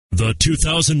The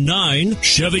 2009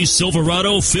 Chevy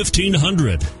Silverado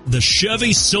 1500. The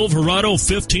Chevy Silverado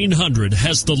 1500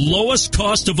 has the lowest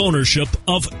cost of ownership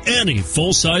of any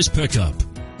full-size pickup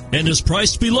and is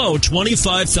priced below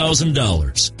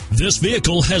 $25,000. This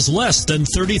vehicle has less than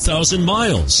 30,000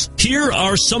 miles. Here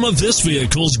are some of this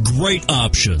vehicle's great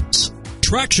options: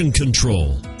 traction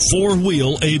control,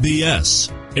 4-wheel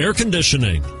ABS, air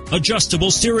conditioning,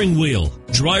 adjustable steering wheel,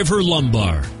 driver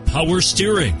lumbar, power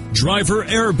steering, driver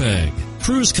airbag,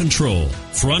 cruise control,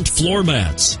 front floor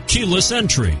mats, keyless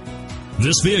entry.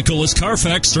 This vehicle is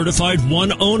Carfax certified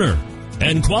one owner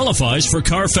and qualifies for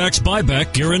Carfax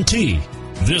buyback guarantee.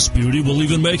 This beauty will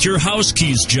even make your house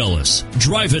keys jealous.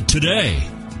 Drive it today.